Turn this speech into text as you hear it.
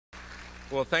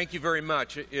Well, thank you very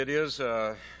much. It is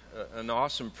an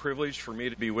awesome privilege for me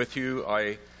to be with you.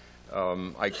 I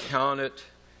count it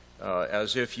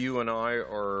as if you and I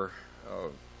are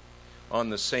on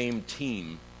the same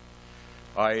team.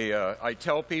 I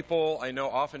tell people, I know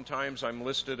oftentimes I'm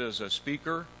listed as a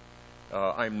speaker.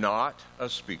 I'm not a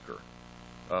speaker.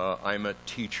 I'm a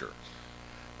teacher.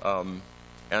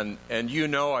 And you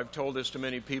know, I've told this to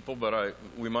many people, but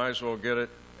we might as well get it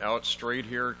out straight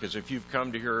here, because if you've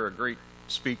come to hear a great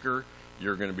speaker,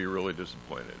 you're going to be really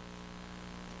disappointed.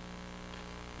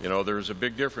 You know, there's a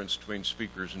big difference between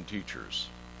speakers and teachers.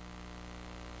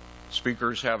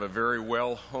 Speakers have a very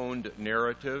well-honed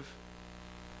narrative.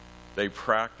 They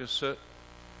practice it.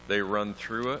 They run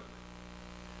through it.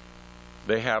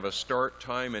 They have a start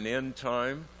time and end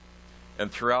time.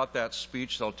 And throughout that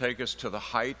speech, they'll take us to the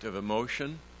height of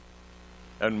emotion,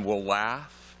 and we'll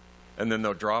laugh. And then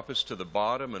they'll drop us to the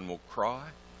bottom, and we'll cry.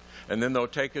 And then they'll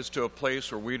take us to a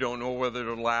place where we don't know whether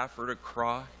to laugh or to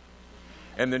cry.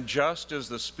 And then just as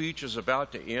the speech is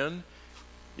about to end,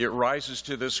 it rises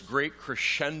to this great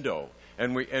crescendo,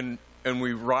 and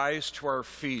we rise to our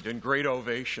feet in great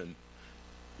ovation.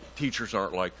 Teachers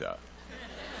aren't like that.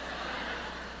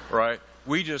 Right?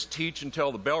 We just teach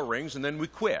until the bell rings, and then we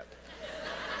quit.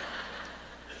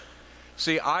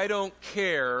 See, I don't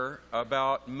care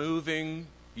about moving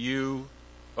you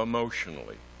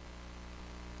emotionally.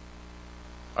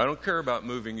 I don't care about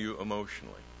moving you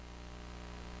emotionally.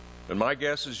 And my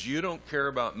guess is you don't care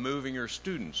about moving your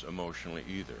students emotionally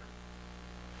either.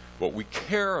 What we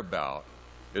care about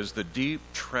is the deep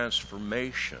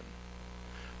transformation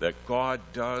that God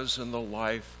does in the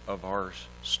life of our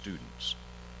students.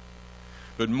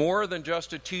 But more than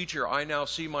just a teacher, I now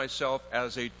see myself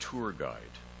as a tour guide.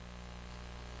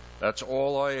 That's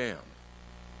all I am,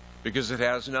 because it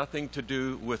has nothing to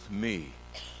do with me.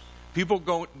 People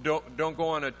don't go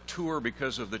on a tour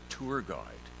because of the tour guide.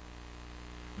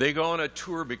 They go on a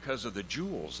tour because of the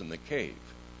jewels in the cave.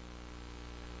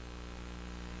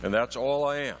 And that's all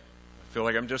I am. I feel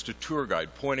like I'm just a tour guide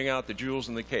pointing out the jewels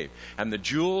in the cave. And the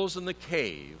jewels in the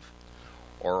cave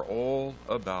are all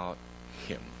about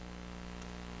Him.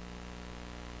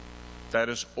 That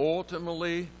is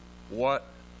ultimately what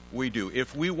we do.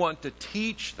 If we want to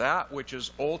teach that which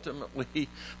is ultimately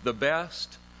the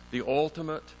best, the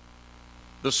ultimate,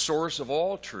 the source of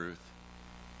all truth,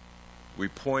 we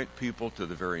point people to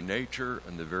the very nature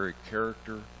and the very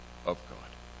character of God.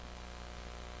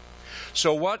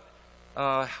 So what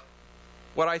I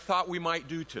thought we might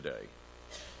do today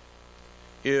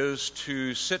is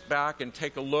to sit back and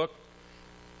take a look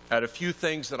at a few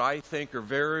things that I think are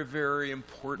very, very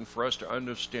important for us to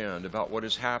understand about what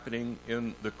is happening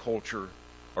in the culture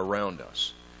around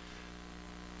us.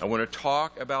 I want to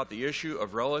talk about the issue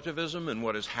of relativism and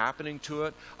what is happening to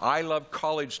it. I love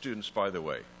college students, by the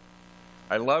way.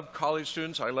 I love college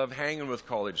students. I love hanging with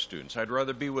college students. I'd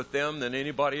rather be with them than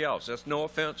anybody else. That's no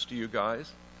offense to you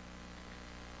guys.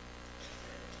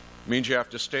 It means you have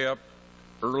to stay up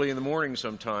early in the morning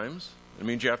sometimes. It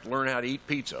means you have to learn how to eat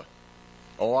pizza.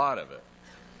 A lot of it.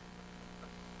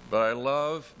 But I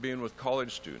love being with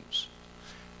college students.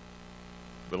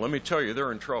 But let me tell you,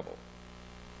 they're in trouble.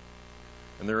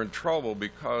 And they're in trouble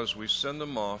because we send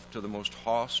them off to the most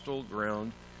hostile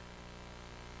ground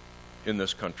in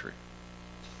this country.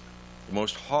 The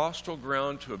most hostile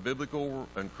ground to a biblical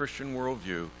and Christian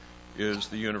worldview is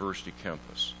the university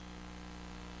campus.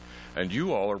 And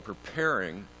you all are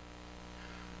preparing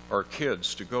our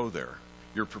kids to go there.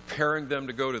 You're preparing them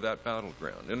to go to that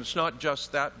battleground. And it's not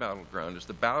just that battleground, it's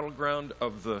the battleground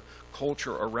of the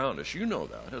culture around us. You know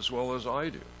that as well as I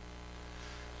do.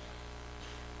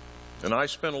 And I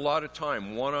spend a lot of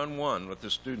time one-on-one with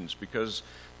the students, because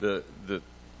the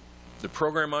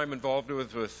program I'm involved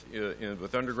with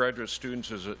undergraduate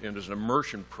students is an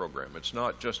immersion program. It's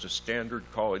not just a standard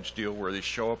college deal where they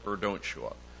show up or don't show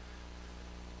up.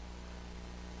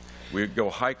 We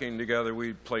go hiking together,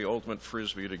 we play ultimate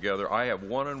frisbee together. I have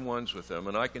one-on-ones with them,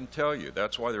 and I can tell you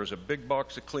that's why there's a big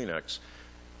box of Kleenex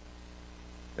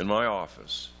in my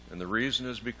office. And the reason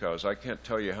is because I can't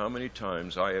tell you how many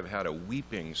times I have had a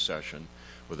weeping session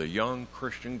with a young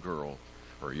Christian girl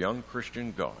or a young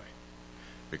Christian guy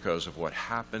because of what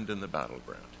happened in the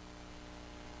battleground.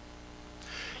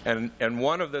 And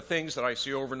one of the things that I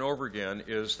see over and over again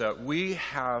is that we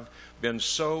have been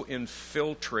so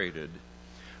infiltrated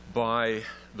by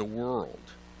the world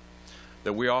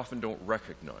that we often don't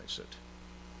recognize it.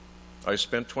 I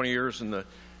spent 20 years in the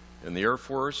Air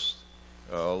Force.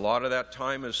 A lot of that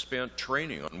time is spent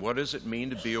training on what does it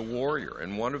mean to be a warrior.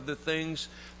 And one of the things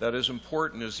that is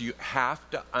important is you have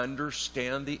to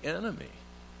understand the enemy.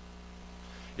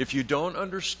 If you don't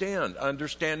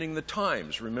understanding the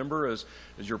times, remember, as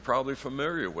you're probably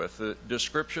familiar with, the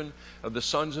description of the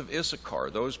sons of Issachar,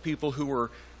 those people who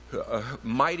were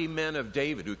mighty men of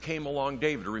David, who came along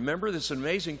David. Remember this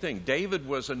amazing thing. David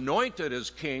was anointed as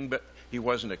king, but he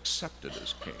wasn't accepted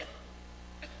as king.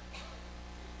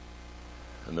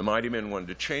 And the mighty men wanted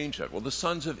to change that. Well, the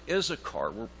sons of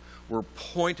Issachar were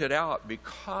pointed out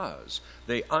because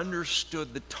they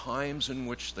understood the times in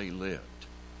which they lived.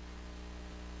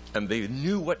 And they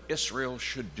knew what Israel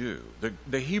should do.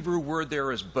 The Hebrew word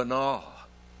there is banah.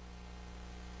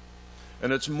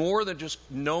 And it's more than just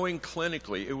knowing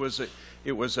clinically.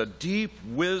 It was a deep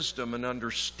wisdom and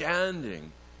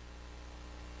understanding,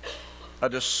 a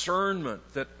discernment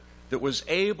that was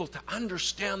able to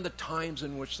understand the times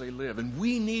in which they live. And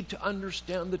we need to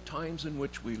understand the times in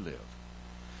which we live.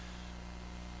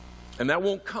 And that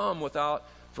won't come without,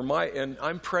 and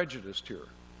I'm prejudiced here.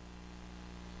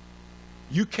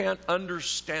 You can't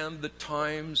understand the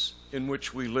times in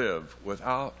which we live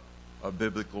without a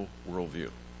biblical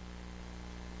worldview.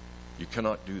 You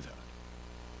cannot do that.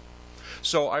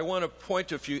 So I want to point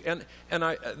to a few, and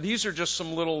these are just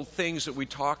some little things that we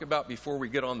talk about before we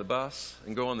get on the bus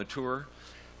and go on the tour.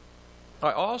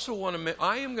 I also want to,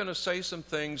 I am going to say some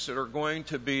things that are going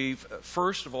to be,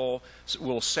 first of all,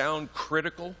 will sound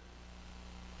critical.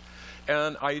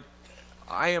 And I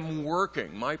am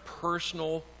working, my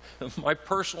personal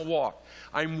walk,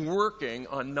 I'm working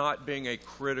on not being a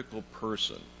critical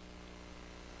person.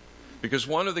 Because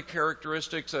one of the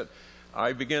characteristics that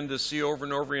I begin to see over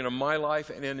and over in my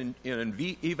life and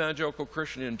in evangelical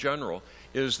Christian in general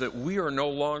is that we are no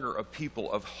longer a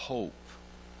people of hope.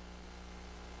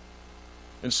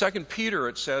 In 2 Peter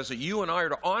it says that you and I are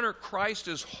to honor Christ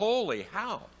as holy.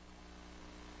 How?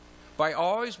 By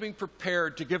always being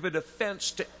prepared to give a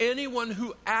defense to anyone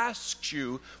who asks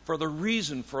you for the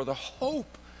reason for the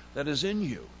hope that is in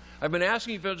you. I've been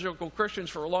asking evangelical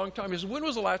Christians for a long time. I said, when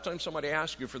was the last time somebody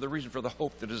asked you for the reason for the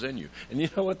hope that is in you? And you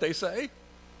know what they say?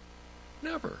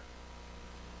 Never.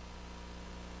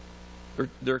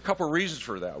 There are a couple of reasons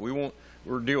for that. We'll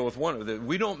deal with one of them.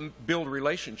 We don't build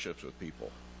relationships with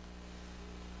people.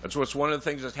 That's what's one of the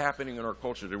things that's happening in our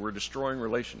culture, that we're destroying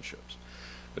relationships.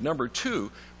 But number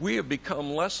two, we have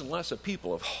become less and less a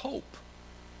people of hope.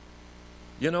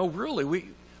 You know, really,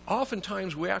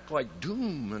 oftentimes we act like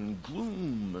doom and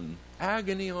gloom and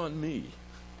agony on me.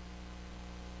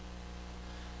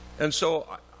 And so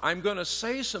I'm going to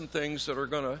say some things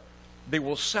that they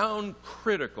will sound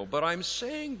critical, but I'm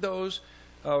saying those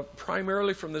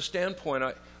primarily from the standpoint,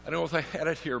 I don't know if I had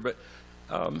it here, but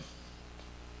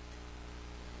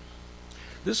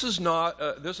this is not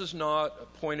a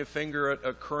point of finger at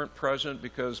a current president,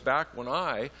 because back when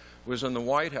I was in the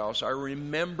White House, I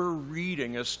remember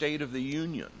reading a State of the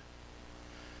Union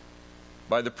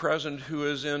by the president who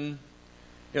is in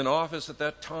office at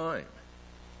that time.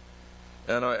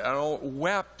 And I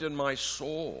wept in my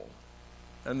soul.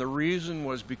 And the reason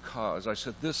was because I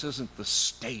said, this isn't the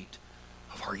state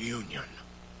of our union.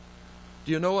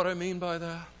 Do you know what I mean by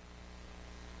that?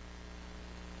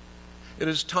 It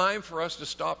is time for us to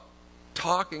stop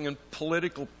talking in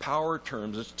political power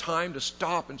terms. It's time to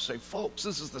stop and say, folks,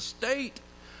 this is the state.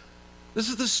 This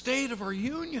is the state of our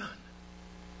union.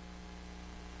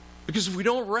 Because if we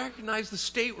don't recognize the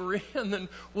state we're in, then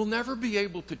we'll never be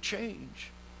able to change.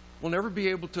 We'll never be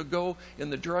able to go in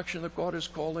the direction that God is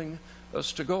calling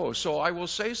us to go. So I will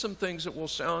say some things that will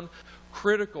sound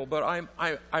critical, but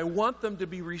I want them to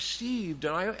be received,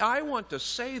 and I want to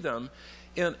say them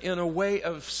in a way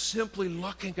of simply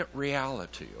looking at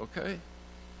reality, okay?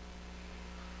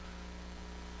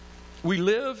 We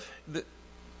live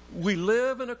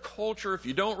in a culture, if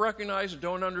you don't recognize it,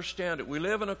 don't understand it, we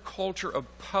live in a culture of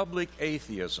public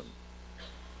atheism.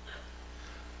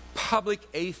 Public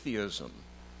atheism.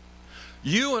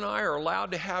 You and I are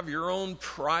allowed to have your own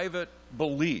private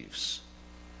beliefs.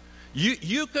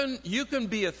 You can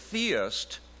be a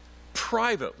theist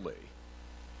privately.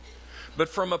 But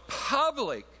from a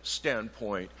public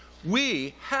standpoint,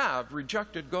 we have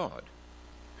rejected God.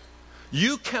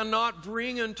 You cannot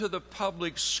bring into the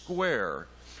public square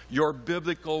your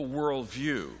biblical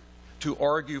worldview to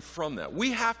argue from that.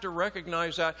 We have to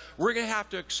recognize that. We're going to have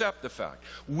to accept the fact.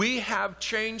 We have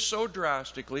changed so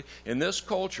drastically in this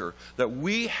culture that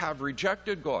we have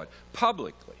rejected God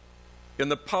publicly, in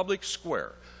the public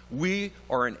square. We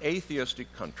are an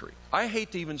atheistic country. I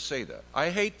hate to even say that. I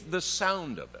hate the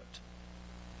sound of it.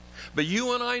 But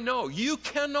you and I know you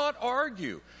cannot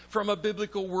argue from a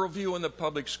biblical worldview in the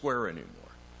public square anymore.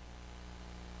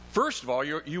 First of all,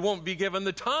 you won't be given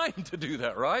the time to do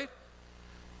that, right?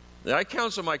 And I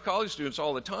counsel my college students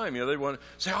all the time. They want to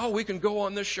say, oh, we can go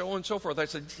on this show and so forth. I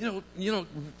said,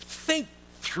 think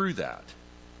through that.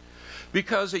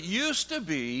 Because it used to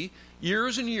be,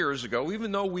 years and years ago,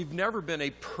 even though we've never been a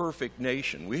perfect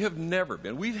nation, we have never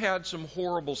been. We've had some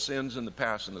horrible sins in the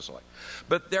past in this life.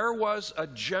 But there was a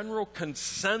general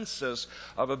consensus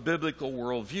of a biblical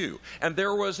worldview. And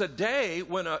there was a day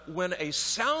when a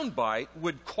soundbite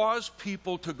would cause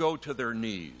people to go to their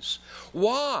knees.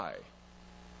 Why?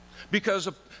 Because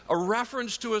a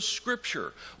reference to a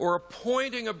scripture or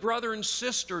appointing a brother and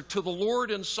sister to the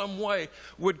Lord in some way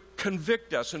would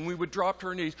convict us and we would drop to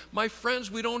our knees. My friends,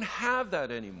 we don't have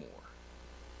that anymore.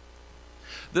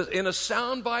 In a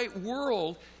soundbite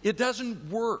world, it doesn't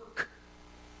work.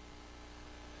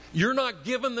 You're not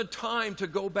given the time to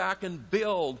go back and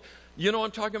build. You know what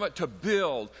I'm talking about? To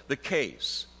build the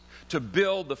case, to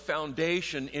build the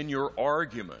foundation in your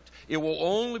argument. It will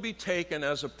only be taken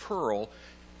as a pearl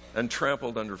and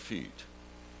trampled under feet.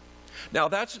 Now,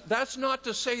 that's not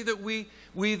to say that we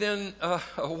then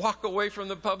walk away from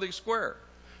the public square.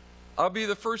 I'll be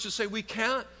the first to say we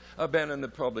can't abandon the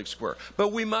public square,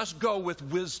 but we must go with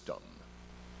wisdom.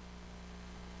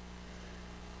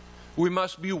 We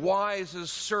must be wise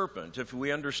as serpent, if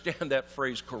we understand that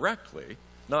phrase correctly.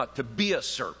 Not to be a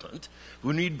serpent.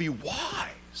 We need to be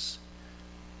wise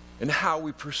in how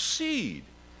we proceed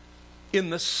in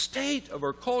the state of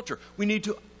our culture. We need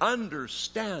to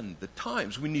understand the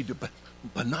times. We need to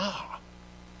bana.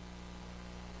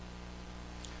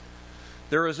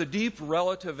 There is a deep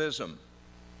relativism.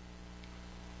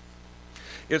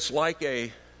 It's like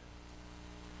a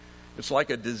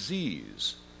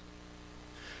disease.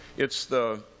 It's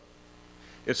the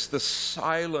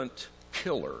silent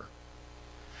killer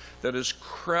that has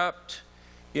crept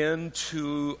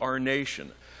into our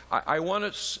nation. I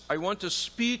want to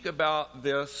speak about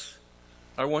this.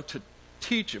 I want to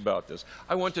teach about this.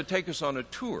 I want to take us on a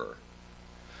tour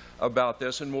about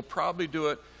this, and we'll probably do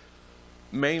it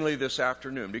mainly this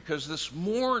afternoon, because this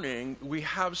morning we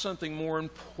have something more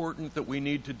important that we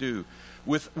need to do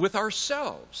with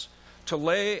ourselves, to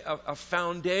lay a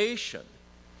foundation.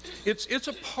 It's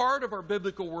a part of our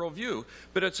biblical worldview,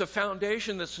 but it's a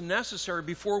foundation that's necessary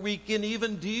before we can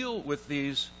even deal with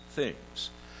these things.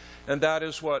 And that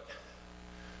is what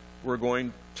we're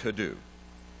going to do.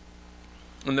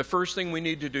 And the first thing we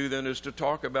need to do then is to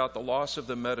talk about the loss of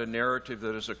the meta-narrative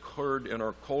that has occurred in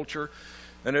our culture.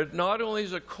 And it not only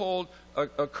has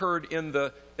occurred in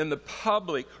the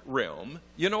public realm.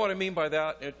 You know what I mean by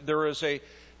that? There is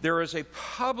a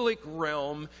public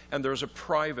realm and there's a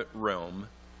private realm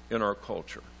in our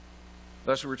culture.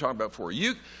 That's what we were talking about before.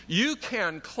 You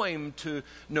can claim to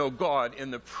know God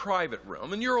in the private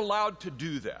realm, and you're allowed to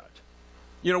do that.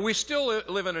 You know, we still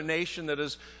live in a nation that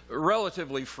is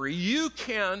relatively free. You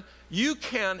can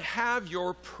have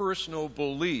your personal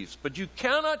beliefs, but you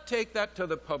cannot take that to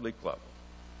the public level.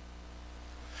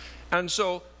 And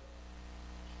so,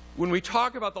 when we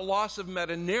talk about the loss of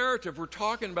meta-narrative, we're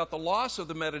talking about the loss of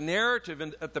the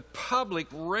meta-narrative at the public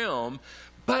realm,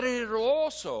 but it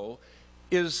also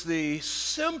is the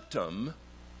symptom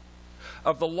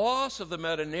of the loss of the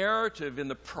meta-narrative in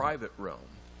the private realm.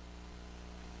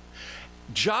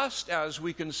 Just as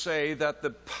we can say that the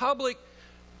public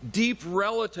deep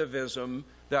relativism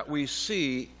that we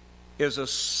see is a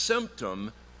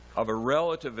symptom of a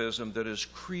relativism that is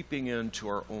creeping into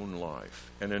our own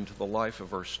life and into the life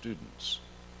of our students.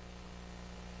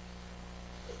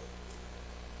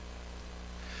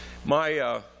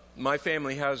 My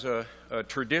family has a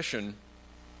tradition.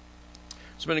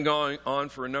 It's been going on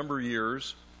for a number of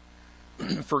years.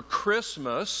 For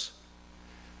Christmas,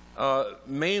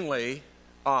 mainly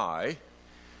I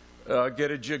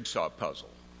get a jigsaw puzzle.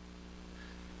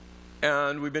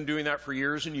 And we've been doing that for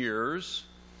years and years.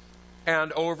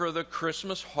 And over the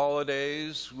Christmas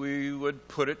holidays, we would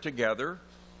put it together.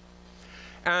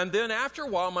 And then after a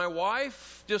while, my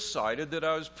wife decided that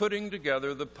I was putting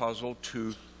together the puzzle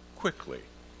too quickly.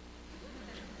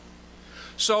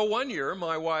 So one year,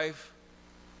 my wife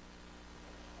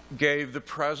gave the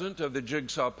present of the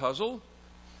jigsaw puzzle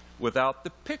without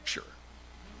the picture.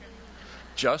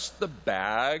 Just the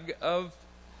bag of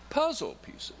puzzle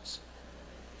pieces.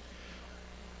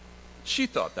 She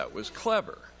thought that was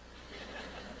clever.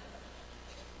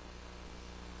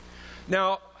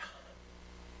 Now,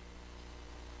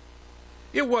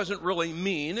 it wasn't really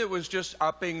mean. It was just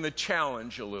upping the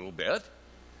challenge a little bit.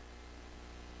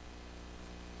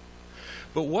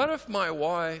 But what if my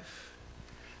wife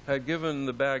had given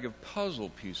the bag of puzzle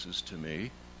pieces to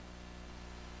me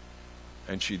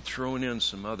and she'd thrown in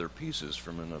some other pieces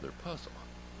from another puzzle?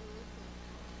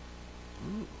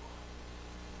 Ooh.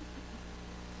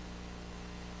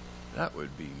 That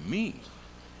would be mean.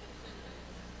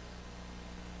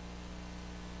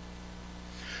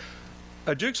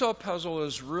 A jigsaw puzzle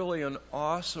is really an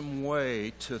awesome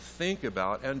way to think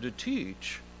about and to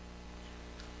teach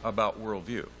about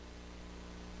worldview.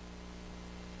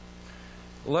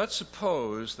 Let's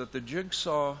suppose that the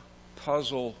jigsaw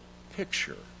puzzle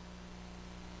picture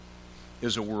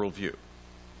is a worldview.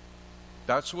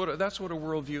 That's what a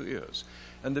worldview is.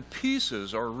 And the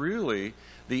pieces are really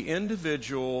the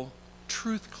individual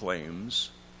truth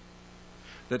claims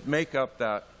that make up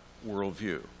that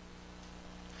worldview.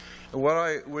 And what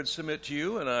I would submit to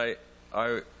you, and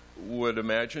I would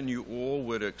imagine you all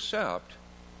would accept,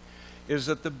 is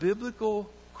that the biblical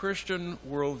Christian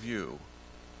worldview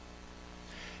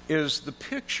is the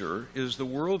picture, is the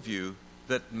worldview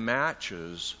that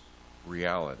matches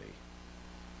reality.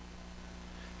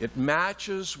 It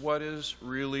matches what is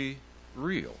really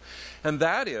real. And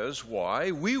that is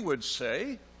why we would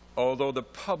say, although the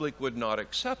public would not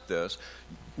accept this,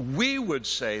 we would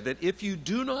say that if you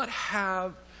do not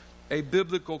have a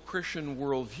biblical Christian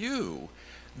worldview,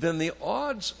 then the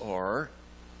odds are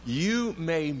you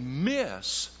may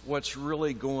miss what's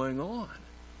really going on.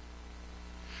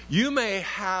 You may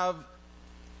have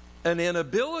an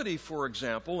inability, for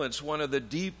example, it's one of the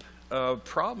deep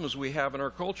problems we have in our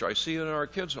culture. I see it in our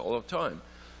kids all the time.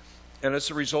 And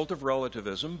it's a result of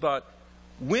relativism. But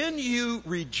when you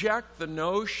reject the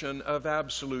notion of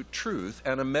absolute truth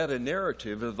and a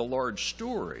meta-narrative of the large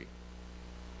story,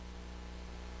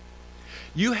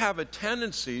 you have a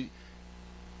tendency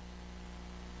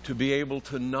to be able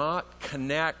to not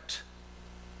connect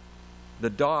the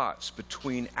dots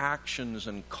between actions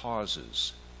and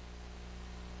causes.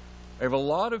 I have a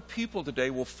lot of people today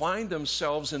will find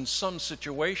themselves in some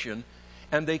situation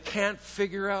and they can't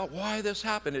figure out why this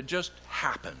happened. It just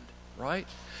happened, right?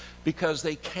 Because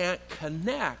they can't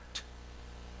connect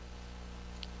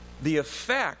the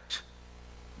effect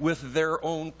with their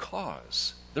own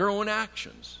cause, their own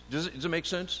actions. Does it make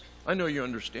sense? I know you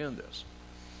understand this.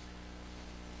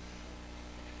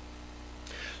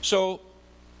 So,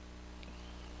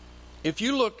 if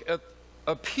you look at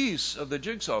a piece of the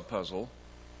jigsaw puzzle,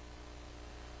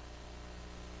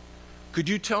 could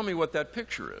you tell me what that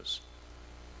picture is?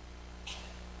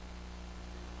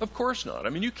 Of course not. I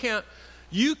mean, you can't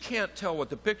tell what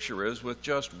the picture is with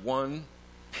just one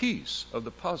piece of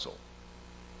the puzzle.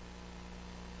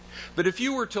 But if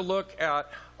you were to look at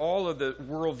all of the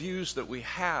worldviews that we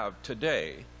have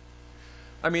today,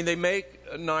 I mean, they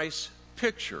make nice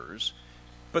pictures,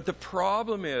 but the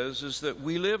problem is that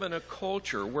we live in a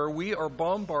culture where we are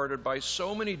bombarded by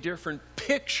so many different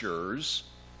pictures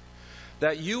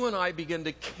that you and I begin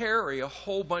to carry a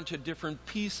whole bunch of different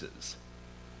pieces.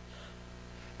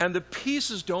 And the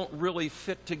pieces don't really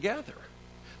fit together.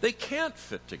 They can't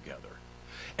fit together.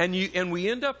 And we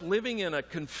end up living in a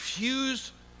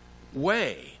confused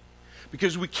way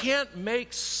because we can't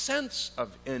make sense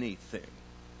of anything.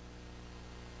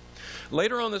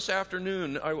 Later on this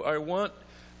afternoon, I want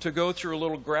to go through a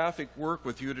little graphic work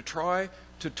with you to try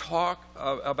to talk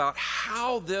about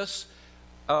how this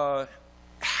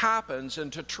happens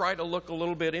and to try to look a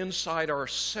little bit inside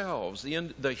ourselves,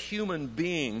 the human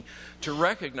being, to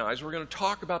recognize we're going to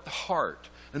talk about the heart.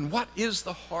 And what is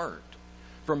the heart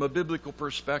from a biblical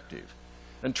perspective?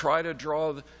 And try to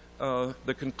draw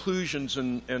the conclusions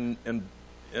and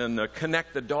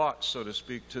connect the dots, so to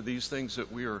speak, to these things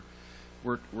that we're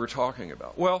talking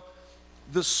about. Well,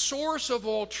 the source of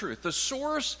all truth, the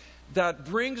source that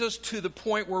brings us to the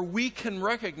point where we can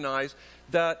recognize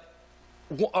that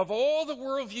of all the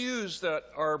worldviews that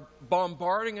are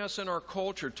bombarding us in our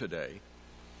culture today,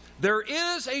 there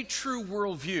is a true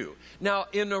worldview. Now,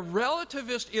 in a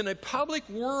relativist, in a public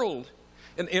world,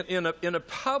 in a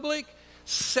public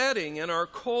setting in our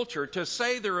culture, to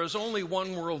say there is only one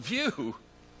worldview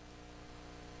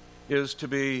is to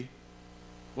be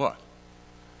what?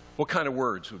 What kind of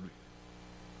words would we?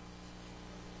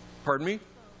 Pardon me?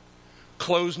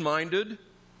 Closed-minded?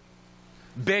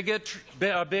 Bigot?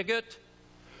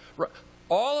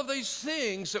 All of these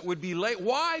things that would be late.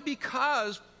 Why?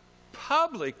 Because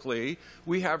publicly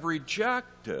we have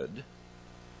rejected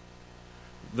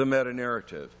the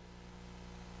meta-narrative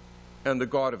and the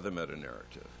God of the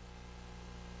meta-narrative.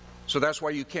 So that's why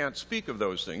you can't speak of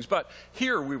those things. But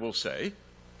here we will say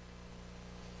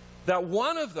that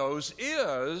one of those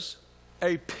is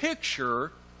a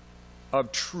picture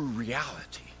of true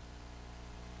reality.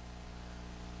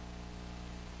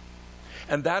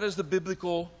 And that is the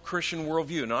biblical Christian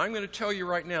worldview. Now, I'm going to tell you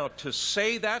right now, to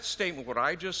say that statement, what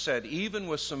I just said, even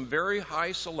with some very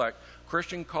high select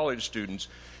Christian college students,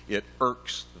 it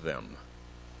irks them.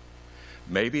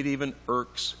 Maybe it even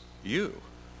irks you.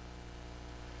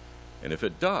 And if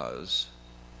it does,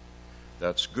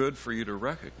 that's good for you to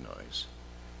recognize,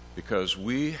 because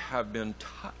we have been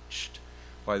touched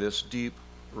by this deep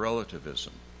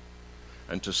relativism.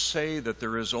 And to say that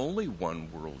there is only one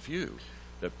worldview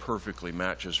that perfectly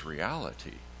matches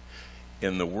reality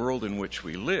in the world in which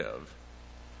we live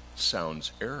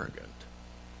sounds arrogant,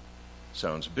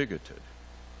 sounds bigoted.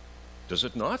 Does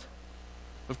it not?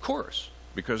 Of course,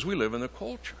 because we live in a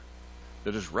culture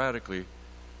that is radically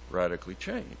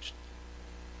changed.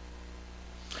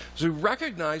 So we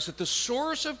recognize that the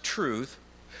source of truth,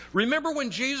 remember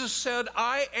when Jesus said,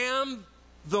 I am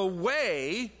the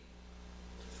way,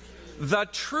 the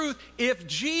truth. If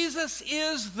Jesus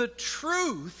is the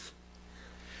truth,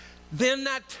 then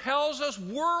that tells us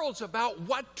worlds about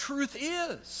what truth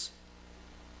is.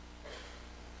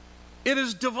 It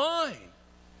is divine.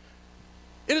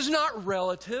 It is not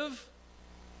relative.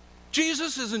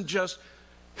 Jesus isn't just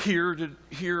here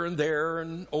and there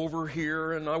and over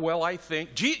here and well, I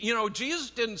think. Jesus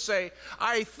didn't say,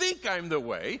 I think I'm the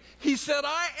way. He said,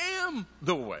 I am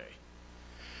the way.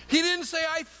 He didn't say,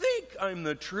 I think I'm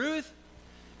the truth.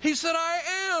 He said, I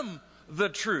am the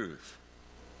truth.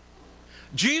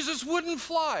 Jesus wouldn't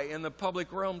fly in the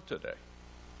public realm today.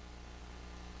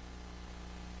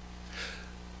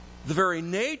 The very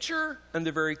nature and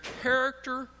the very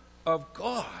character of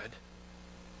God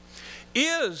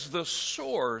is the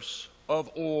source of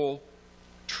all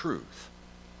truth.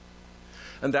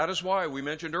 And that is why we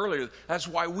mentioned earlier, that's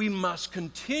why we must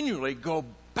continually go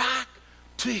back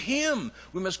to Him.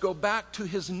 We must go back to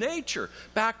His nature,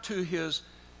 back to His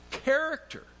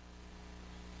character.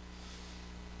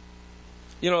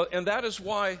 And that is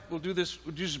why we'll do this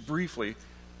just briefly.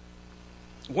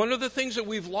 One of the things that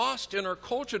we've lost in our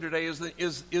culture today is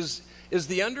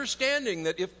the understanding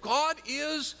that if God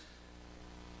is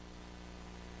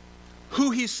who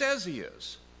He says He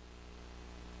is,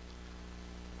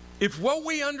 if what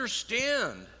we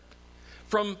understand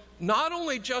from not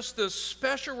only just the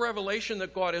special revelation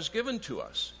that God has given to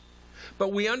us,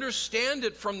 but we understand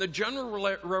it from the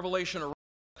general revelation around,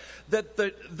 that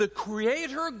the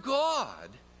Creator God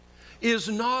is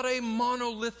not a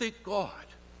monolithic God.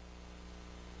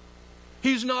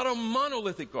 He's not a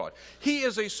monolithic God. He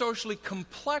is a socially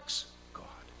complex God.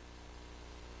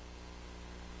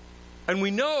 And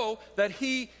we know that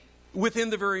He, within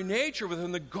the very nature,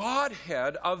 within the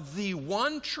Godhead of the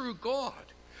one true God,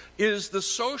 is the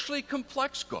socially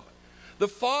complex God. The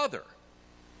Father,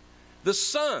 the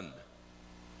Son,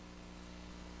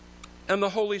 and the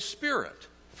Holy Spirit.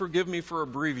 Forgive me for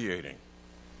abbreviating.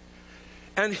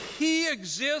 And He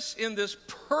exists in this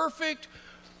perfect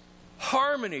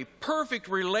harmony, perfect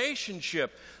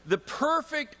relationship, the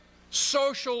perfect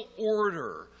social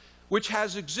order which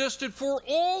has existed for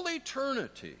all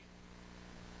eternity.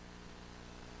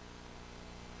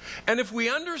 And if we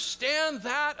understand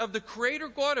that of the Creator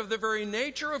God, of the very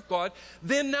nature of God,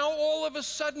 then now all of a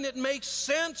sudden it makes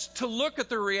sense to look at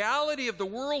the reality of the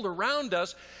world around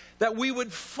us, that we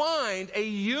would find a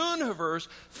universe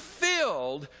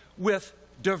filled with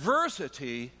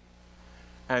diversity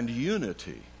and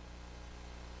unity.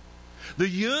 The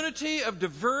unity of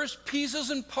diverse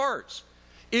pieces and parts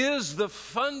is the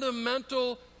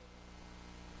fundamental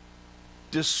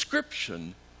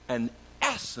description and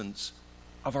essence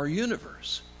of our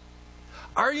universe.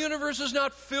 Our universe is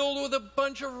not filled with a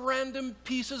bunch of random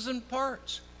pieces and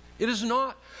parts. It is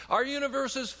not. Our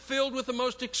universe is filled with the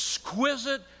most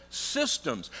exquisite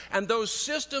systems, and those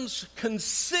systems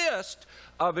consist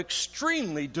of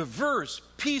extremely diverse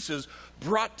pieces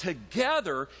brought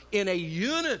together in a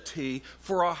unity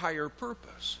for a higher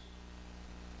purpose.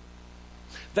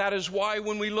 That is why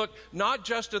when we look not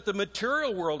just at the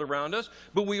material world around us,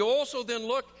 but we also then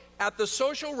look at the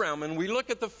social realm, and we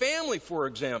look at the family, for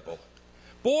example.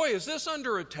 Boy, is this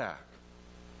under attack.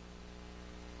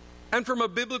 And from a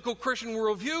biblical Christian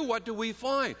worldview, what do we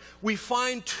find? We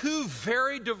find two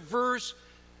very diverse,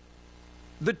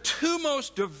 the two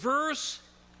most diverse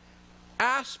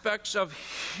aspects of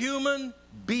human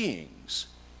beings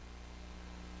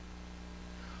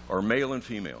are male and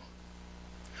female.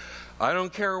 I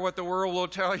don't care what the world will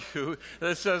tell you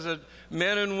that says that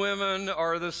men and women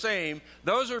are the same.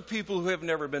 Those are people who have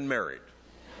never been married.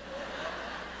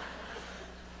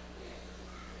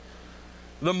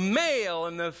 The male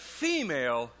and the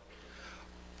female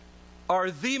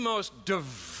are the most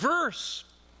diverse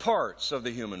parts of the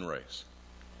human race.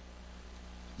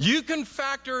 You can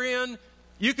factor in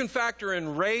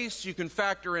race, you can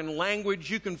factor in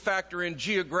language, you can factor in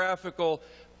geographical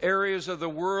areas of the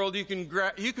world, you can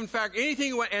factor anything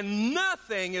you want, and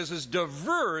nothing is as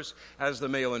diverse as the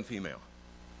male and female.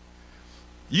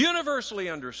 universally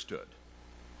understood.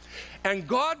 And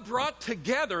God brought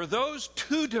together those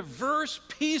two diverse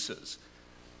pieces,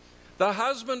 the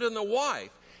husband and the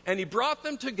wife, and he brought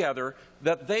them together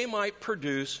that they might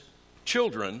produce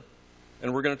children.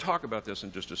 And we're going to talk about this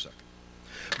in just a second.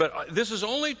 But this is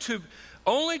only to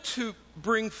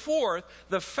bring forth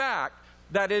the fact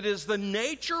that it is the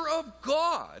nature of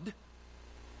God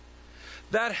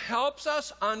that helps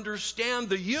us understand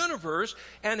the universe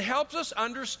and helps us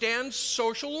understand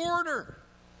social order.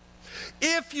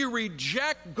 If you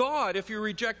reject God, if you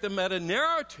reject the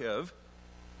meta-narrative,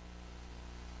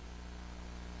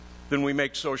 then we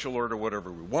make social order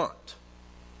whatever we want.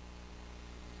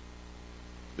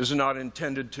 This is not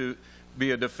intended to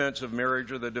be a defense of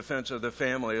marriage or the defense of the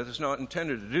family. It's not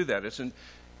intended to do that.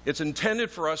 It's intended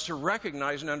for us to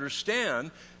recognize and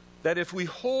understand that if we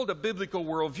hold a biblical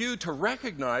worldview, to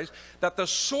recognize that the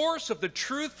source of the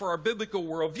truth for our biblical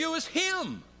worldview is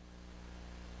Him.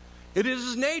 It is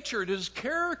His nature, it is His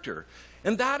character.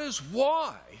 And that is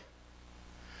why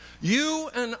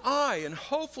you and I, and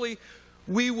hopefully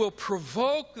we will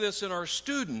provoke this in our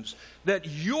students, that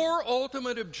your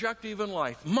ultimate objective in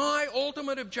life, my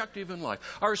ultimate objective in life,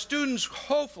 our students,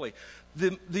 hopefully,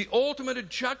 the ultimate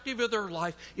objective of their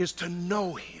life is to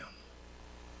know Him,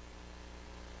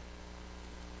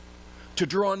 to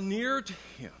draw near to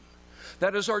Him.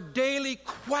 That is our daily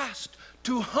quest,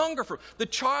 to hunger for Him. The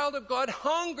child of God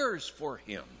hungers for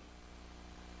Him,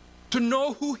 to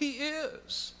know who He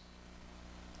is.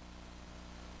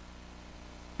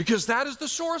 Because that is the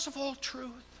source of all truth.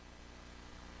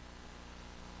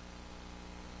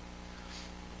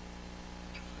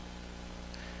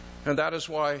 And that is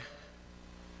why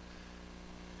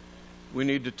we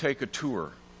need to take a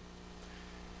tour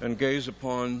and gaze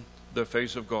upon the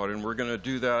face of God. And we're going to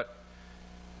do that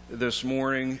this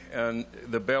morning, and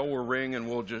the bell will ring,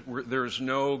 and there's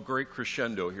no great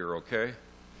crescendo here, okay?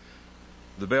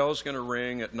 The bell's going to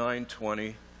ring at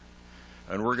 9:20,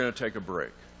 and we're going to take a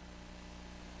break.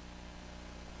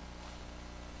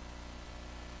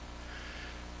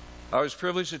 I was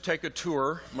privileged to take a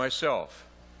tour myself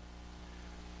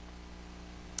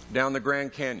down the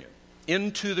Grand Canyon,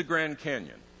 into the Grand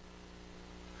Canyon.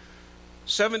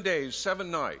 7 days,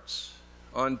 7 nights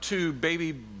on 2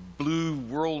 baby blue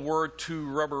World War II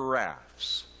rubber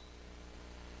rafts.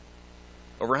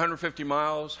 Over 150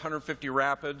 miles, 150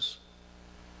 rapids.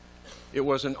 It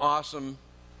was an awesome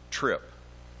trip.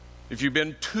 If you've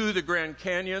been to the Grand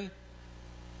Canyon,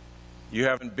 you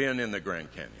haven't been in the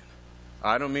Grand Canyon.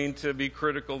 I don't mean to be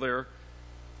critical there,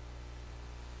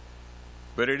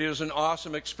 but it is an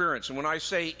awesome experience. And when I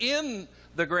say in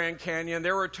the Grand Canyon,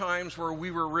 there were times where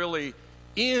we were really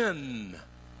in.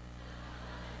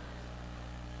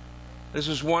 This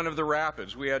is one of the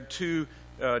rapids. We had two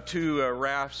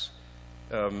rafts.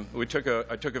 I took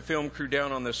a film crew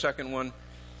down on the second one,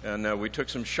 and we took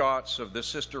some shots of the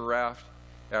sister raft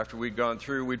after we'd gone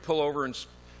through. We'd pull over and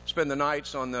spend the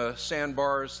nights on the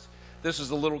sandbars. This is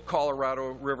the Little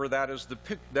Colorado River. That is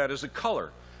the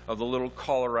color of the Little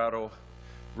Colorado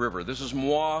River. This is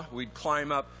moi. We'd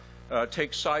climb up,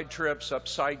 take side trips up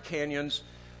side canyons.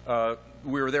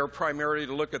 We were there primarily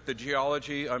to look at the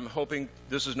geology. I'm hoping,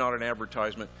 this is not an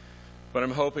advertisement, but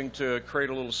I'm hoping to create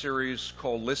a little series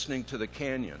called Listening to the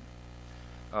Canyon,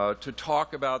 to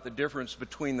talk about the difference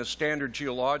between the standard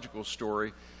geological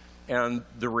story and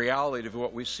the reality of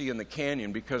what we see in the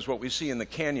canyon, because what we see in the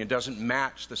canyon doesn't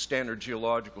match the standard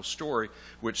geological story,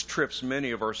 which trips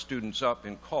many of our students up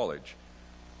in college.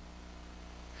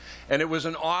 And it was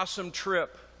an awesome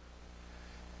trip.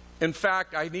 In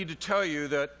fact, I need to tell you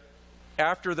that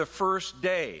after the first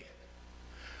day,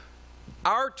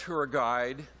 our tour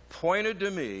guide pointed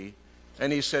to me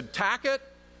and he said, "Tackett,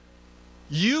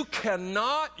 you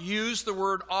cannot use the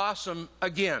word awesome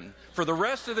again for the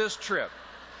rest of this trip."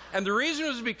 And the reason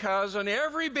was because on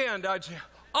every bend I'd say,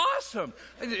 "Awesome."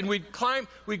 And we'd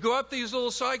go up these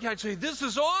little side, I'd say, "This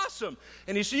is awesome."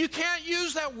 And he said, "You can't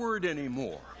use that word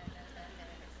anymore."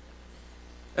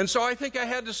 And so I think I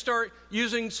had to start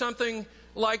using something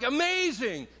like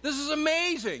amazing. This is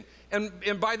amazing.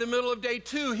 And by the middle of day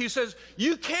 2, he says,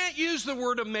 "You can't use the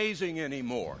word amazing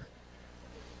anymore."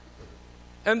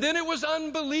 And then it was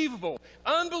unbelievable.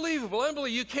 Unbelievable, unbelievable.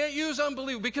 You can't use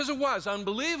unbelievable, because it was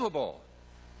unbelievable.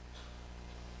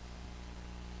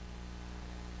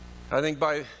 I think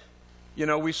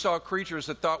we saw creatures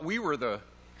that thought we were the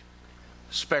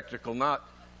spectacle, not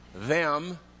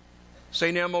them.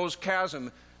 St. Elmo's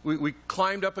Chasm, we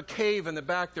climbed up a cave in the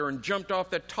back there and jumped off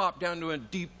that top down to a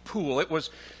deep pool. It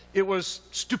was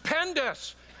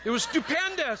stupendous. It was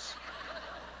stupendous.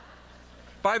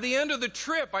 By the end of the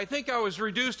trip, I think I was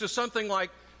reduced to something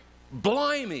like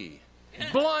Blimey.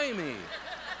 Blimey.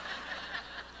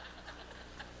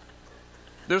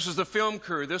 This is the film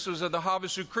crew. This was at the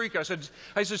Havasu Creek. I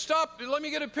said, stop, let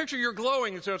me get a picture. You're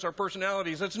glowing. And so it's our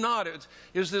personalities. It's not.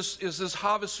 Is this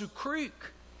Havasu Creek.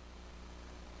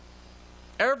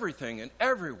 Everything and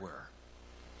everywhere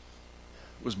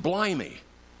was blimey.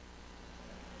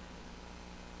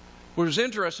 What was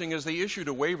interesting is they issued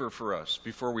a waiver for us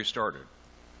before we started.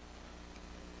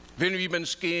 If any of you have been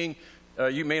skiing,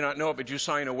 you may not know it, but you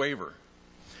sign a waiver.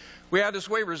 We had this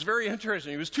waiver. It was very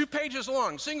interesting. It was 2 pages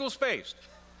long, single-spaced.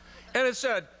 And it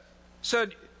said,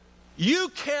 you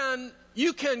can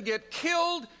get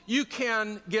killed, you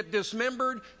can get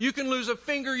dismembered, you can lose a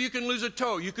finger, you can lose a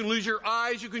toe, you can lose your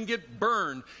eyes, you can get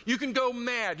burned, you can go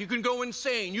mad, you can go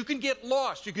insane, you can get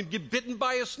lost, you can get bitten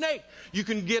by a snake, you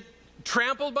can get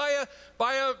trampled by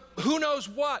a who knows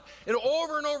what, and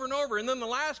over and over and over. And then the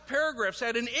last paragraph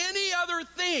said, and any other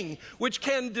thing which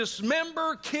can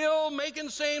dismember, kill, make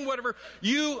insane, whatever,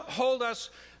 you hold us,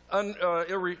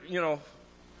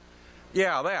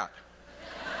 yeah, that.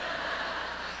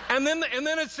 And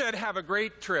then it said, have a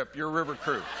great trip, your river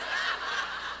crew.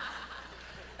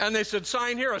 And they said,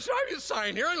 sign here. I said, I just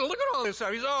sign here. I said, look at all this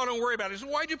stuff. He said, oh, don't worry about it. He said,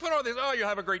 why'd you put all this? Oh, you'll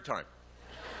have a great time.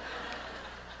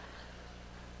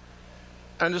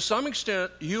 And to some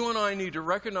extent, you and I need to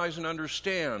recognize and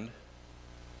understand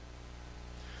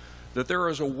that there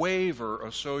is a waiver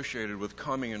associated with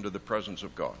coming into the presence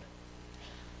of God.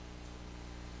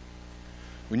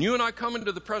 When you and I come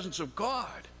into the presence of God,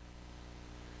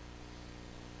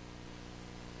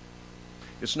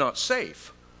 it's not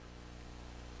safe.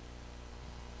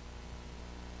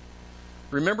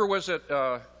 Remember, was it,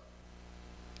 I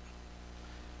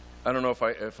don't know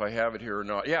if I have it here or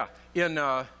not. Yeah, in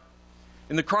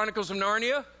the Chronicles of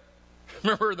Narnia,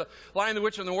 remember the Lion, the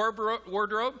Witch, and the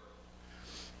Wardrobe?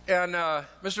 And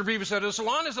Mr. Beaver said, as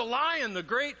long as a lion, the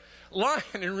great lion.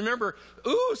 And remember,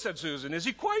 ooh, said Susan, is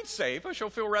he quite safe? I shall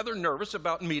feel rather nervous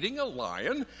about meeting a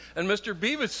lion. And Mr.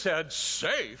 Beaver said,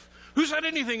 safe? Who said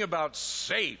anything about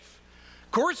safe?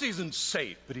 Of course he isn't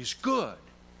safe, but he's good.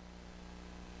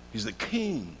 He's the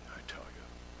king, I tell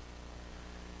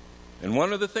you. And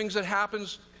one of the things that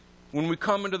happens when we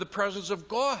come into the presence of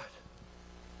God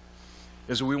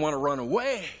is that we want to run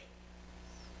away.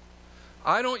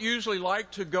 I don't usually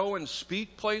like to go and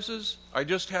speak places. I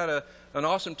just had an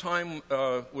awesome time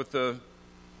with the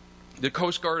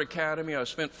Coast Guard Academy. I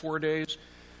spent 4 days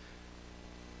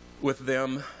with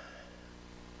them.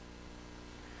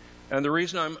 And the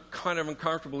reason I'm kind of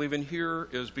uncomfortable even here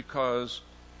is because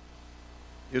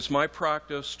it's my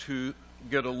practice to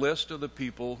get a list of the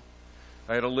people.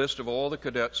 I had a list of all the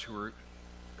cadets who were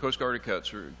Coast Guard cadets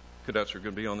who are going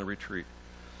to be on the retreat.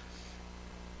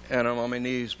 And I'm on my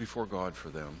knees before God for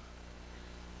them.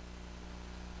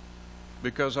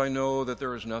 Because I know that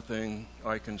there is nothing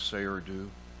I can say or do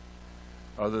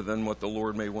other than what the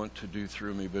Lord may want to do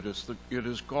through me, but it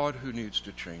is God who needs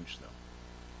to change them.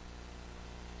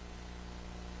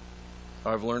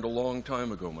 I've learned a long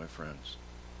time ago, my friends,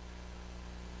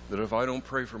 that if I don't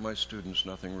pray for my students,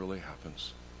 nothing really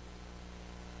happens.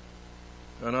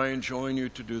 And I enjoin you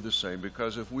to do the same,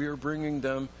 because if we are bringing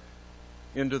them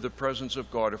into the presence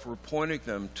of God, if we're pointing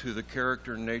them to the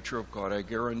character and nature of God, I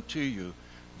guarantee you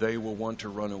they will want to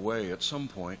run away at some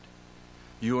point.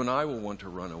 You and I will want to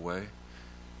run away.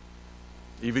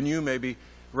 Even you may be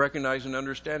recognizing and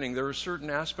understanding there are certain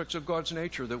aspects of God's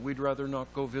nature that we'd rather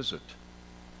not go visit.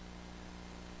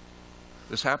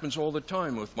 This happens all the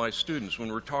time with my students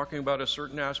when we're talking about a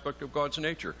certain aspect of God's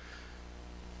nature.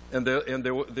 And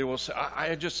they will say,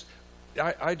 I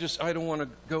don't want to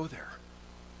go there.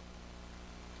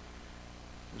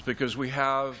 It's because we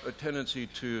have a tendency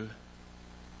to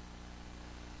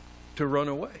run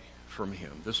away from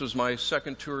Him. This was my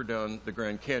second tour down the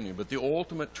Grand Canyon, but the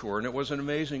ultimate tour, and it was an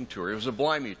amazing tour. It was a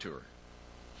blimey tour.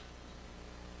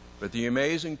 But the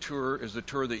amazing tour is the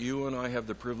tour that you and I have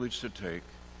the privilege to take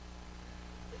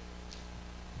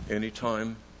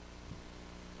anytime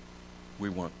we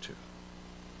want to.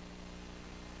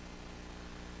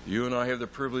 You and I have the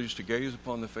privilege to gaze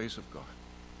upon the face of God.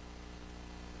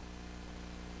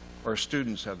 Our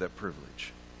students have that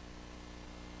privilege.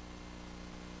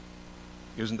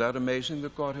 Isn't that amazing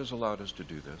that God has allowed us to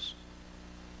do this?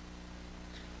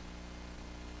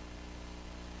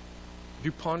 Do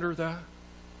you ponder that?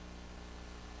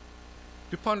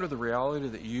 Do you ponder the reality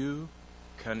that you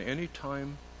can,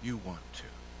 anytime you want to,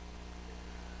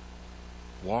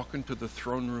 walk into the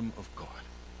throne room of God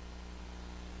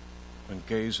and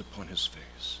gaze upon His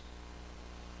face?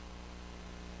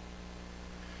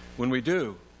 When we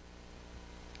do,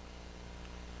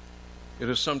 it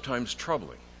is sometimes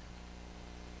troubling.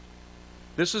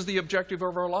 This is the objective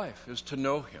of our life, is to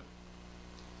know Him.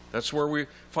 That's where we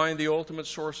find the ultimate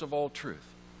source of all truth.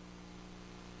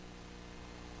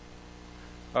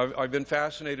 I've been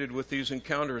fascinated with these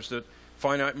encounters that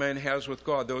finite man has with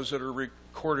God, those that are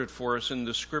recorded for us in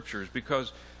the Scriptures,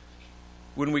 because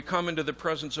when we come into the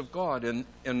presence of God and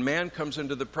man comes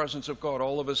into the presence of God,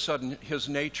 all of a sudden his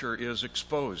nature is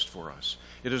exposed for us.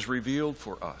 It is revealed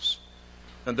for us.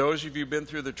 And those of you who've been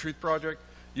through the Truth Project,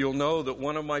 you'll know that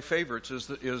one of my favorites is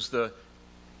the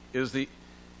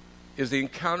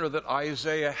encounter that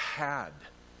Isaiah had.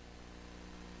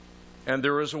 And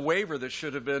there was a waiver that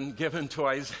should have been given to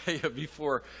Isaiah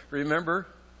before. Remember?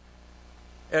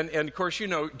 And of course, you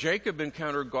know, Jacob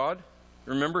encountered God.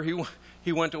 Remember,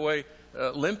 he went away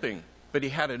limping, but he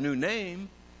had a new name.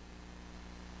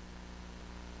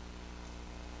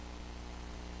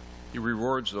 He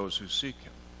rewards those who seek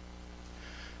Him.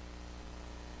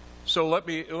 So let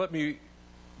me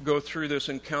go through this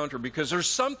encounter, because there's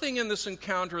something in this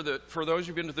encounter that, for those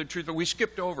who've been to the truth, that we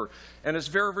skipped over, and it's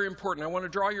very, very important. I want to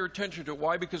draw your attention to it.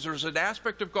 Why? Because there's an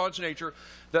aspect of God's nature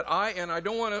that and I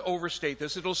don't want to overstate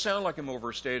this, it'll sound like I'm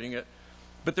overstating it,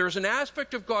 but there's an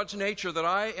aspect of God's nature that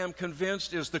I am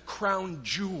convinced is the crown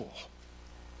jewel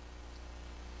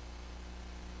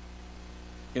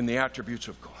in the attributes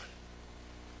of God.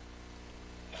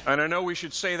 And I know we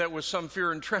should say that with some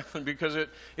fear and trembling, because it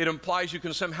implies you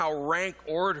can somehow rank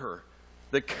order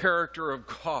the character of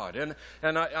God. And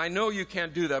I know you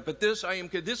can't do that, but this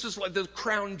is like the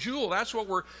crown jewel. That's what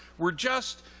we're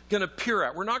just going to peer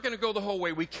at. We're not going to go the whole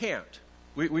way. We can't.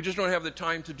 We just don't have the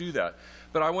time to do that.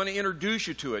 But I want to introduce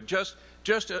you to it just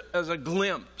as a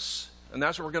glimpse. And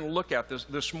that's what we're going to look at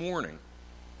this morning.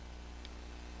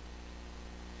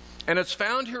 And it's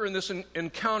found here in this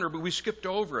encounter, but we skipped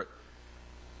over it.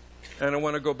 And I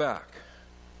want to go back.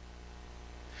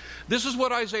 This is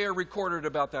what Isaiah recorded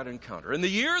about that encounter. In the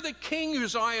year that King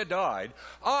Uzziah died,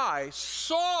 I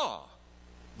saw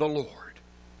the Lord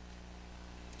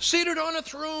seated on a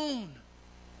throne,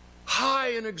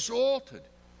 high and exalted,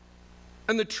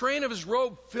 and the train of his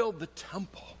robe filled the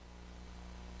temple.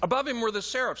 Above him were the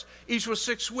seraphs, each with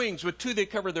 6 wings. With 2 they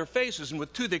covered their faces, and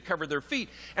with 2 they covered their feet,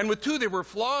 and with 2 they were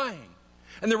flying.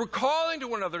 And they were calling to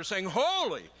one another, saying,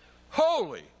 Holy,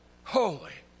 holy,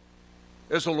 holy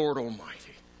is the Lord Almighty.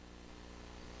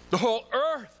 The whole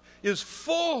earth is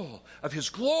full of His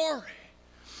glory.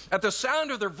 At the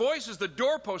sound of their voices, the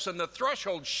doorposts and the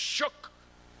threshold shook,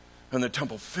 and the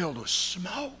temple filled with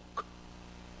smoke.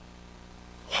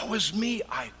 Woe is me,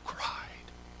 I cried,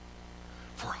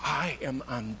 for I am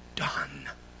undone.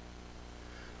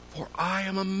 For I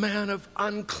am a man of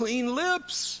unclean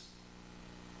lips,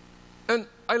 and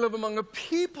I live among a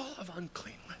people of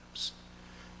unclean lips.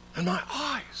 And my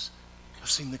eyes have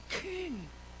seen the King,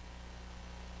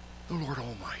 the Lord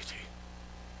Almighty.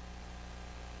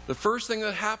 The first thing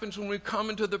that happens when we come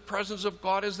into the presence of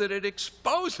God is that it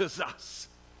exposes us.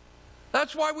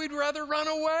 That's why we'd rather run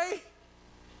away.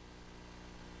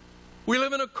 We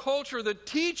live in a culture that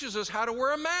teaches us how to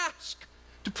wear a mask,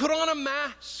 to put on a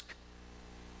mask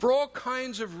for all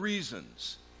kinds of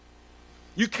reasons.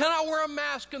 You cannot wear a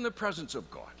mask in the presence of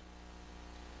God.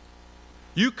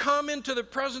 You come into the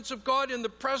presence of God in the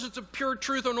presence of pure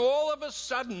truth, and all of a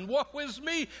sudden, woe is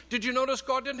me. Did you notice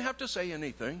God didn't have to say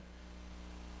anything?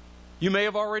 You may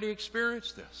have already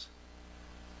experienced this.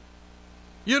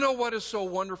 You know what is so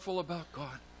wonderful about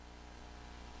God?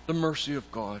 The mercy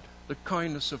of God, the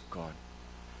kindness of God,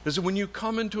 is that when you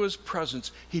come into His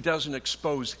presence, He doesn't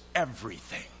expose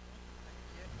everything.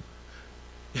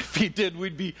 If He did,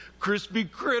 we'd be crispy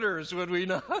critters, would we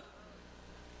not?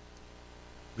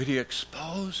 But He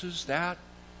exposes that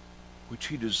which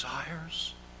He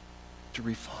desires to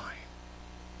refine.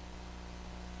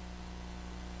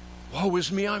 Woe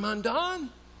is me, I'm undone.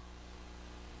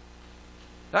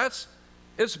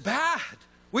 It's bad.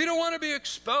 We don't want to be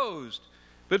exposed.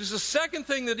 But it's the second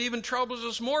thing that even troubles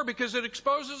us more, because it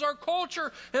exposes our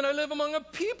culture. And I live among a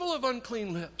people of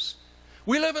unclean lips.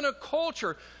 We live in a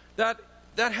culture that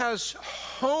has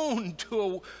honed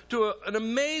to an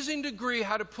amazing degree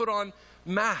how to put on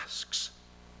masks.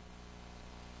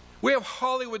 We have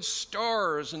Hollywood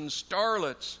stars and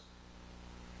starlets,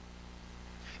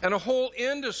 and a whole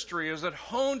industry is that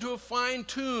honed to a fine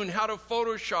tune how to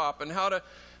Photoshop and how to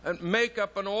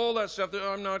makeup and all that stuff.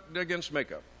 I'm not against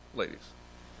makeup, ladies.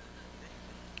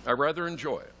 I rather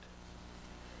enjoy it.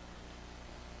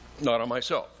 Not on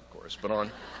myself, of course, but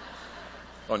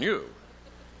on you.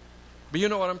 But you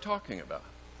know what I'm talking about.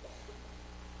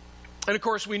 And of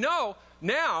course we know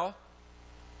now,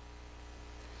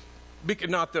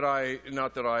 not that I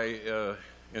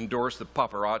endorse the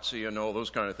paparazzi and all those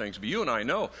kind of things, but you and I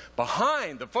know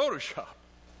behind the Photoshop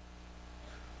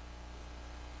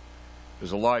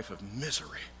is a life of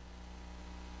misery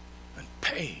and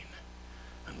pain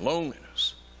and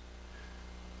loneliness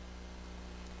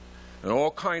and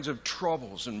all kinds of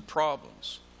troubles and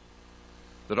problems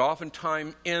that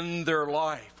oftentimes end their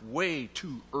life way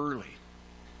too early.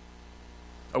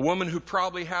 A woman who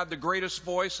probably had the greatest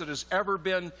voice that has ever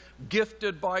been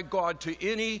gifted by God to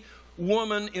any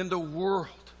woman in the world,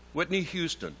 Whitney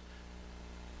Houston,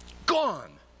 gone.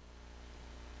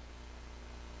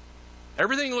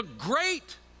 Everything looked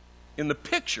great in the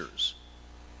pictures.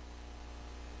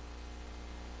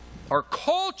 Our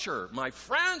culture, my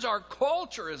friends, our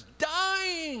culture is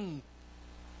dying.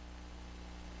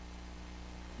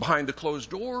 Behind the closed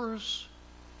doors,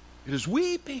 it is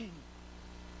weeping.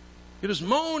 It is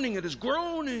moaning. It is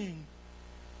groaning.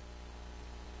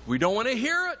 We don't want to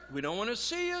hear it. We don't want to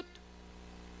see it.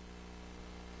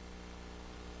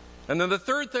 And then the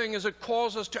third thing is it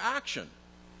calls us to action.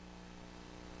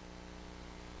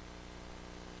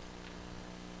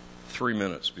 3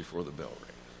 minutes before the bell rings.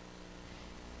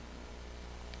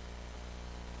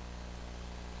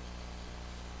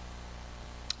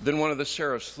 Then one of the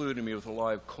seraphs flew to me with a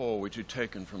live coal which he'd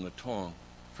taken from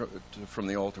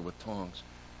the altar with tongs.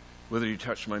 With it he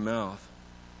touched my mouth.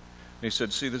 And he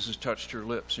said, "See, this has touched your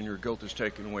lips, and your guilt is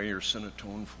taken away, your sin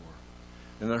atoned for."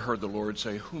 And then I heard the Lord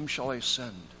say, "Whom shall I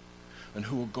send? And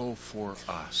who will go for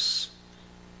us?"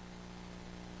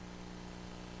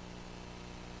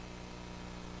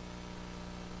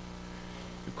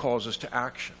 It calls us to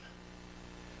action.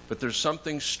 But there's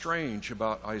something strange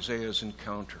about Isaiah's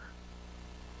encounter.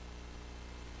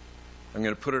 I'm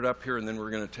going to put it up here, and then we're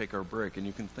going to take our break, and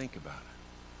you can think about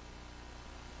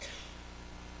it.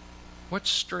 What's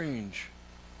strange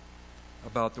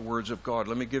about the words of God?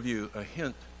 Let me give you a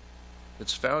hint.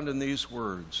 It's found in these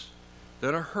words.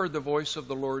 Then I heard the voice of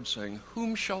the Lord saying,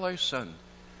 "Whom shall I send?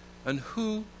 And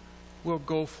who will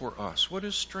go for us?" What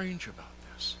is strange about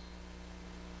this?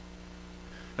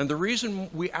 And the reason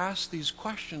we ask these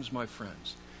questions, my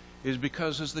friends, is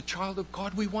because as the child of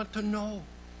God, we want to know.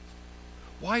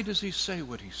 Why does he say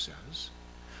what he says?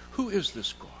 Who is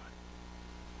this God?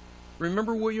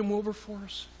 Remember William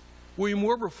Wilberforce? William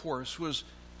Wilberforce was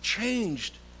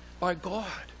changed by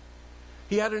God.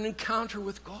 He had an encounter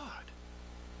with God.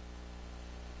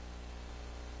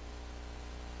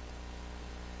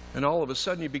 And all of a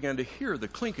sudden he began to hear the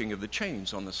clinking of the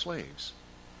chains on the slaves.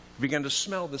 He began to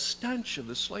smell the stench of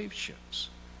the slave ships.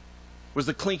 Was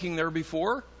the clinking there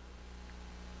before?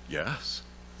 Yes.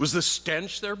 Was the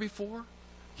stench there before?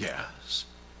 Yes.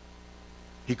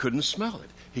 He couldn't smell it.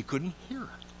 He couldn't hear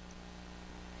it.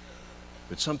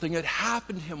 But something had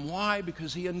happened to him. Why?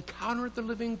 Because he encountered the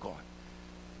living God.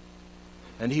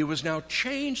 And he was now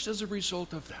changed as a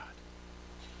result of that.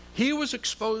 He was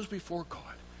exposed before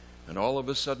God. And all of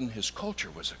a sudden his culture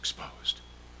was exposed.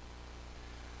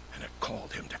 And it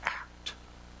called him to act.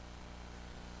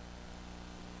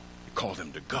 It called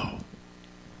him to go.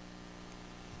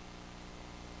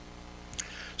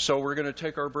 So we're going to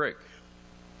take our break.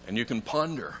 And you can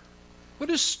ponder, what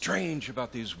is strange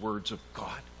about these words of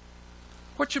God?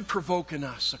 What should provoke in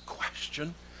us a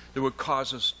question that would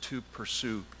cause us to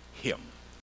pursue Him?